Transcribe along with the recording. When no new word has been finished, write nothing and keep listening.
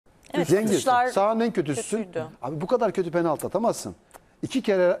Evet, Cengiz, atışlar sahanın en kötüsüsün. kötüydü. Abi bu kadar kötü penaltı atamazsın. 2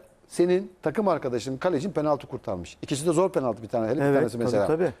 kere senin takım arkadaşın, kalecin penaltı kurtarmış. İkisi de zor penaltı bir tane. Hele bir Evet, tanesi mesela.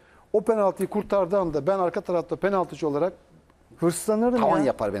 tabii. O penaltıyı kurtardığı anda ben arka tarafta penaltıcı olarak Hırslanırım tavan ya.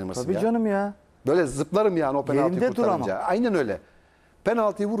 yapar benim hırsım Tabii ya. canım ya. Böyle zıplarım yani o penaltıyı Yerinde kurtarınca. duramam. Aynen öyle.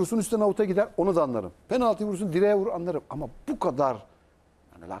 Penaltıyı vurursun üstten avuta gider, onu da anlarım. Penaltıyı vurursun direğe vur, anlarım. Ama bu kadar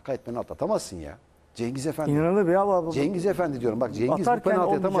yani lakayt penaltı atamazsın ya. Cengiz Efendi. İnanılır ya baba. Cengiz Efendi diyorum. Bak Cengiz bu Atarken penaltı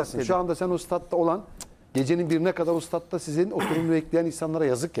olmayacak atamazsın. dedi. Şu anda sen o statta olan gecenin birine kadar o statta sizin oturumunu bekleyen insanlara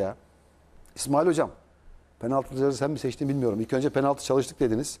yazık ya. İsmail Hocam, penaltıları sen mi seçtin bilmiyorum. İlk önce penaltı çalıştık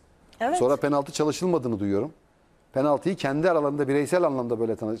dediniz. Evet. Sonra penaltı çalışılmadığını duyuyorum. Penaltıyı kendi aralarında bireysel anlamda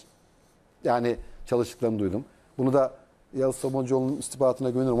böyle yani çalıştıklarını duydum. Bunu da Yağız Sabuncuoğlu'nun istihbaratına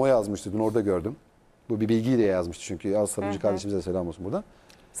güvenirim. O yazmıştı. Dün orada gördüm. Bu bir bilgiyle yazmıştı çünkü. Yağız Sabuncu kardeşimize selam olsun buradan.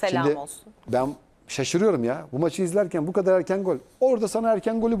 Selam Şimdi, olsun. Ben şaşırıyorum ya. Bu maçı izlerken bu kadar erken gol. Orada sana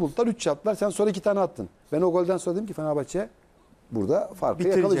erken golü buldular. 3 yaptılar. Sen sonra 2 tane attın. Ben o golden sonra dedim ki Fenerbahçe burada farkı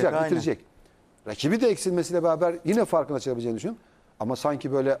Bitirecek, yakalayacak, aynen. bitirecek. Rakibi de eksilmesiyle beraber yine farkını açabileceğini düşünüyorum. Ama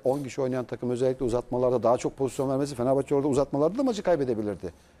sanki böyle 10 kişi oynayan takım özellikle uzatmalarda daha çok pozisyon vermesi Fenerbahçe orada uzatmalarda da maçı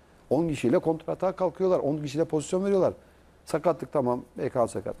kaybedebilirdi. 10 kişiyle kontratağa kalkıyorlar. 10 kişiyle pozisyon veriyorlar. Sakatlık tamam. BK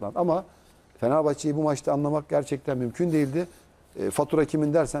sakatlandı. Ama Fenerbahçe'yi bu maçta anlamak gerçekten mümkün değildi. Fatura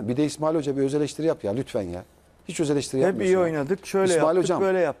kimin dersen. Bir de İsmail Hoca bir öz eleştiri yap ya lütfen ya. Hiç öz eleştiri Hep yapmıyorsun. iyi ya. oynadık. Şöyle İsmail yaptık, Hocam,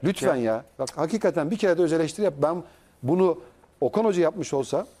 böyle yaptık. lütfen ya. Bak hakikaten bir kere de öz eleştiri yap. Ben bunu Okan Hoca yapmış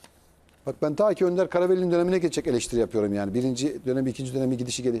olsa bak ben ta ki Önder Karaveli'nin dönemine geçecek eleştiri yapıyorum yani. Birinci dönemi, ikinci dönemi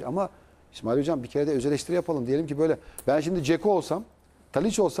gidişi geliş. Ama İsmail Hocam bir kere de öz eleştiri yapalım. Diyelim ki böyle ben şimdi Ceko olsam,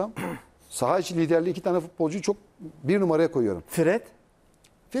 Taliç olsam saha içi liderliği 2 tane futbolcuyu çok bir numaraya koyuyorum. Fred.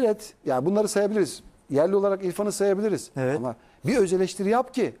 Yani bunları sayabiliriz. Yerli olarak İrfan'ı sayabiliriz. Evet. Ama bir öz eleştiri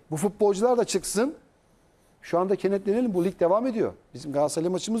yap ki bu futbolcular da çıksın. Şu anda kenetlenelim. Bu lig devam ediyor. Bizim Galatasaray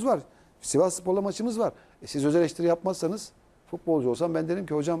maçımız var. Sivasspor'la maçımız var. Siz öz eleştiri yapmazsanız futbolcu olsam ben derim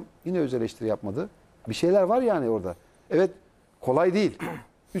ki hocam yine öz eleştiri yapmadı. Bir şeyler var yani orada. Evet kolay değil.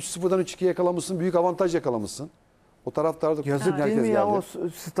 3-0'dan 3-2 yakalamışsın. Büyük avantaj yakalamışsın. O taraftarda Yazık değil mi ya o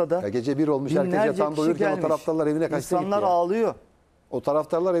stada? Ya gece 1 olmuş. Herkes Binlerce yatağında kişi uyurken o gelmiş. taraftarlar evine kaçta gitti İnsanlar ya. ağlıyor. O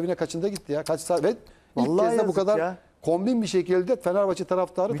taraftarlar evine kaçında gitti ya? Kaç saat? Ve ilk Vallahi kez de bu yazık kadar ya. kombin bir şekilde Fenerbahçe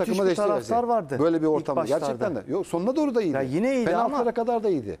taraftarı Müthiş takıma bir destek taraftar verdi. vardı Böyle bir ilk ortamda. başlarda. Gerçekten de. Yok sonuna doğru da iyiydi. Ya yine iyiydi Penaltılara ama. kadar da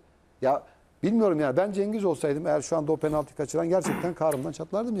iyiydi. Ya bilmiyorum yani ben Cengiz olsaydım eğer şu anda o penaltıyı kaçıran gerçekten kahrımdan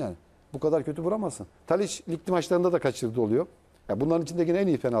çatlardım yani. Bu kadar kötü vuramazsın. Taliç lig maçlarında da kaçırdı oluyor. Ya bunların içinde yine en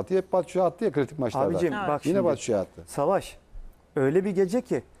iyi penaltıyı hep Batshuayi attı ya kritik maçlarda. Abicim Evet. bak Yine şimdi. Batshuayi attı. Savaş. Öyle bir gece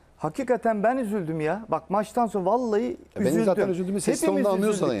ki. Hakikaten ben üzüldüm ya. Bak maçtan sonra vallahi benim üzüldüm. zaten üzüldüğümü ses Hepimiz tonundan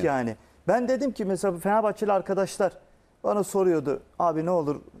anlıyorsun üzüldük yani. yani. Ben dedim ki mesela Fenerbahçeli arkadaşlar bana soruyordu. Abi ne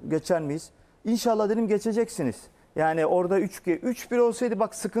olur geçer miyiz? İnşallah dedim geçeceksiniz. Yani orada 3-2, 3-1 olsaydı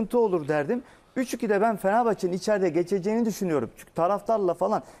bak sıkıntı olur derdim. 3-2'de ben Fenerbahçe'nin içeride geçeceğini düşünüyorum. Çünkü taraftarla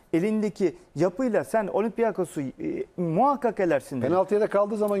falan elindeki yapıyla sen Olympiakos'u muhakkak elersin dedim. Penaltıya da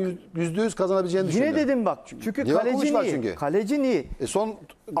kaldığı zaman %100 kazanabileceğini düşündüm. Yine dedim bak. Çünkü Livakovic kaleci var iyi. çünkü. Kaleci iyi. Son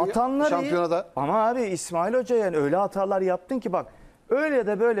Atanlar şampiyonada iyi. Ama abi İsmail Hoca yani öyle hatalar yaptın ki bak. Öyle ya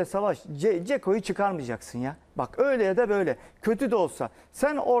da böyle Savaş. Ceko'yu çıkarmayacaksın ya. Bak öyle ya da böyle. Kötü de olsa.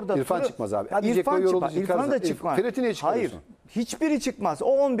 Sen orada... İrfan çıkmaz abi. Hadi İrfan Ceko yoruldu, çıkmaz. İrfan çıkarsa. da çıkmaz. Fred'i niye Hayır. çıkarıyorsun? Hiçbiri çıkmaz. O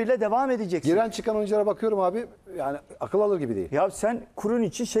 11'le devam edeceksin. giren çıkan oyunculara bakıyorum abi. Yani akıl alır gibi değil. Ya sen kurun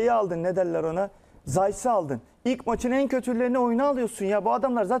içi şeyi aldın, ne derler ona? Zayt'sı aldın. İlk maçın en kötülerini oyuna alıyorsun ya. Bu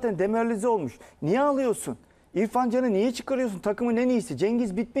adamlar zaten demoralize olmuş. Niye alıyorsun? İrfan Can'ı niye çıkarıyorsun? Takımın en iyisi.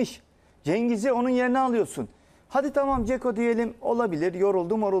 Cengiz bitmiş. Cengiz'i onun yerine alıyorsun. Hadi tamam Ceko diyelim olabilir.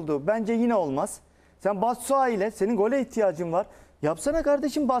 Yoruldu. Bence yine olmaz. Sen Batshuayi ile senin gole ihtiyacın var. Yapsana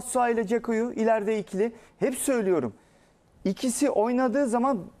kardeşim Batshuayi ile Ceko'yu ileride ikili. Hep söylüyorum. İkisi oynadığı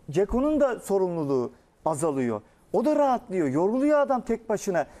zaman Ceko'nun da sorumluluğu azalıyor. O da rahatlıyor. Yoruluyor adam tek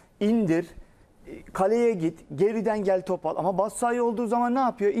başına. İndir. Kaleye git. Geriden gel top al. Ama Batshuayi olduğu zaman ne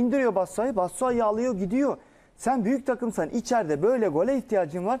yapıyor? İndiriyor Batshuayi. Batshuayi alıyor gidiyor. Sen büyük takımsan içeride böyle gole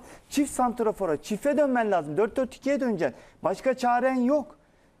ihtiyacın var. Çift santrafora, çifte dönmen lazım. 4-4-2'ye döneceksin. Başka çaren yok.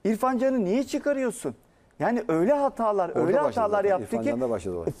 İrfan Can'ı niye çıkarıyorsun? Yani öyle hatalar, Orada öyle başladı hatalar zaten. yaptı İrfan ki. Can'da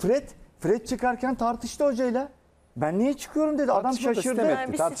başladı o. Fred çıkarken tartıştı hocayla. Ben niye çıkıyorum dedi. Adam Tartışma da şaşırdı. sitem Yani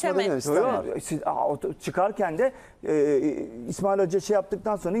etti. bir Tartışma sitem demiyorum, etti. sitem Yo, etti. çıkarken de İsmail Hoca şey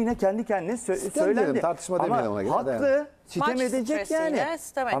yaptıktan sonra yine kendi kendine Sitem söylendi. diyelim, tartışma demeyelim ona göre. Haklı. Sitem Maç edecek stresiyle yani.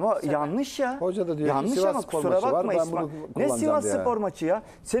 sitem etti Ama bu sefer. yanlış ya. Hoca da diyor ki yanlış Sivas ama Spor kusura maçı var, bakma ben İsmail. bunu Ne kullanacağım Sivas diye. Spor maçı ya?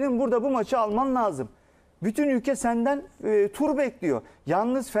 Senin burada bu maçı alman lazım. Bütün ülke senden tur bekliyor.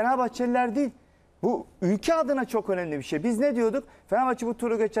 Yalnız Fenerbahçeliler değil. Bu ülke adına çok önemli bir şey. Biz ne diyorduk? Fenerbahçe bu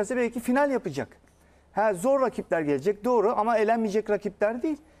turu geçerse belki final yapacak. Zor rakipler gelecek doğru ama elenmeyecek rakipler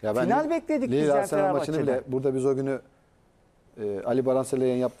değil. Ya ben Final bekledik biz Lille yani Arsenal maçını Fenerbahçe'den. bile burada biz o günü Ali Baransel'le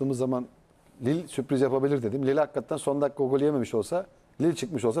yayın yaptığımız zaman Lille sürpriz yapabilir dedim. Lille hakikaten son dakika o golü yememiş olsa, Lille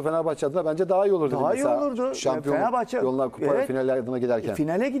çıkmış olsa Fenerbahçe adına bence daha iyi olurdu. Daha iyi olurdu. Şampiyonluk Fenerbahçe yoluna kupa ve finale adına giderken.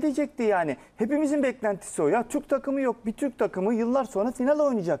 Finale gidecekti yani. Hepimizin beklentisi o. Ya Türk takımı yok. Bir Türk takımı yıllar sonra final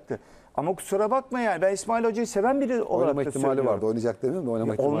oynayacaktı. Ama kusura bakma yani ben İsmail Hoca'yı seven biri olarak Oynama da ihtimali söylüyorum. vardı. Oynayacak demiyorum da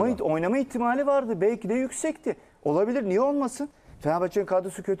oynama ihtimali vardı. Oynama ihtimali vardı. Belki de yüksekti. Olabilir. Niye olmasın? Fenerbahçe'nin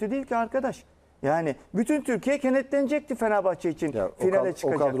kadrosu kötü değil ki arkadaş. Yani bütün Türkiye kenetlenecekti Fenerbahçe için Ya finale o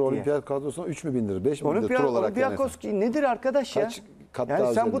çıkacak kadro diye. olimpiyat kadrosuna 3 mü bindirir, 5 mi bindirir tur olarak? Olympiakos nedir arkadaş ya? Kaç kat Yani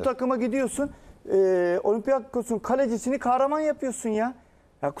daha sen bu üzerinde? takıma gidiyorsun. Olympiakos'un kalecisini kahraman yapıyorsun ya.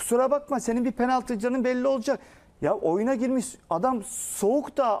 Ya kusura bakma senin bir penaltıcının belli olacak. Ya oyuna girmiş adam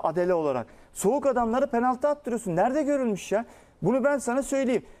soğuk da adele olarak. Soğuk adamları penaltı attırıyorsun. Nerede görülmüş ya? Bunu ben sana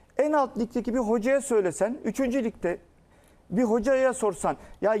söyleyeyim. En alt ligdeki bir hocaya söylesen, 3. ligde bir hocaya sorsan,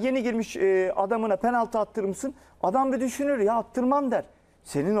 ya yeni girmiş adamına penaltı attırır mısın? Adam bir düşünür, ya attırmam der.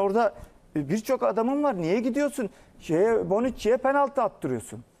 Senin orada birçok adamın var. Niye gidiyorsun? Bonucci'ye penaltı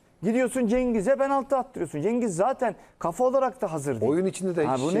attırıyorsun. Gidiyorsun Cengiz'e penaltı attırıyorsun. Cengiz zaten kafa olarak da hazır değil. Oyun içinde de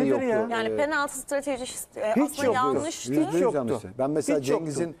hiç bu şey nedir yoktu. ya? Yani penaltı stratejisi Hiç aslında yok. yanlıştı. %100 yoktu. yanlıştı. Ben mesela Hiç yoktu.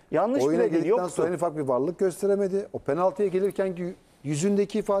 Cengiz'in Yanlış oyuna bile değil, girdikten yoktu. sonra en ufak bir varlık gösteremedi. O penaltıya gelirken ki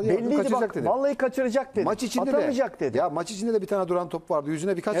yüzündeki ifadeyi Belliydi kaçıracak bak. dedi. Vallahi kaçıracak dedi. Maç içinde Atamayacak de. dedi. Ya maç içinde de bir tane duran top vardı.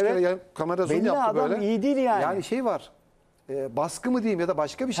 Yüzüne birkaç Evet. kere kamera zoom Belli yaptı adam böyle. iyi değil yani. Yani şey var. Baskı mı diyeyim ya da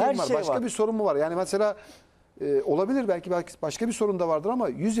başka bir şey Her mi var? şey Başka var. bir sorun mu var? Yani mesela olabilir belki başka bir sorun da vardır ama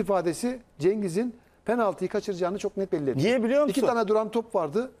yüz ifadesi Cengiz'in penaltıyı kaçıracağını çok net belli etti. Niye biliyor musun? 2 tane duran top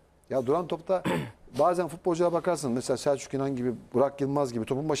vardı. Ya duran topta bazen futbolculara bakarsın. Mesela Selçuk İnan gibi, Burak Yılmaz gibi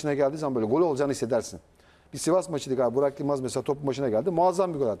topun başına geldiği zaman böyle gol olacağını hissedersin. Bir Sivas maçıydı galiba. Burak Yılmaz mesela topun başına geldi.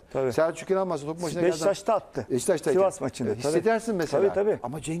 Muazzam bir gol attı. Tabii. Selçuk İnan mesela topun başına geldi. Beşiktaş'ta attı. Beşiktaş'tayken. Sivas maçında. Hissedersin mesela. Tabii.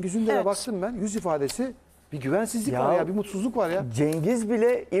 Ama Cengiz Ünder'e Evet. baktım ben. Yüz ifadesi bir güvensizlik Ya- var ya. Bir mutsuzluk var ya. Cengiz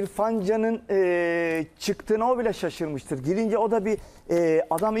bile İrfan Can'ın çıktığına o bile şaşırmıştır. Girince o da bir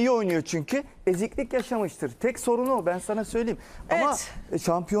adam iyi oynuyor çünkü. Eziklik yaşamıştır. Tek sorunu o ben sana söyleyeyim. Ama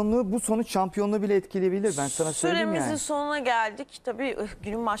şampiyonluğu bu sonuç şampiyonluğu bile etkileyebilir. Ben sana söyleyeyim Süremizin yani. sonuna geldik. Tabii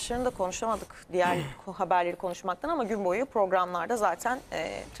günün maçlarını da konuşamadık. Diğer haberleri konuşmaktan ama gün boyu programlarda zaten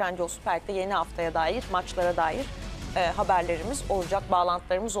Trendyol Süper Lig'de yeni haftaya dair, maçlara dair haberlerimiz olacak,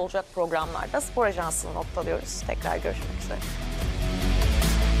 bağlantılarımız olacak programlarda. Spor Ajansı'nı noktalıyoruz. Tekrar görüşmek üzere.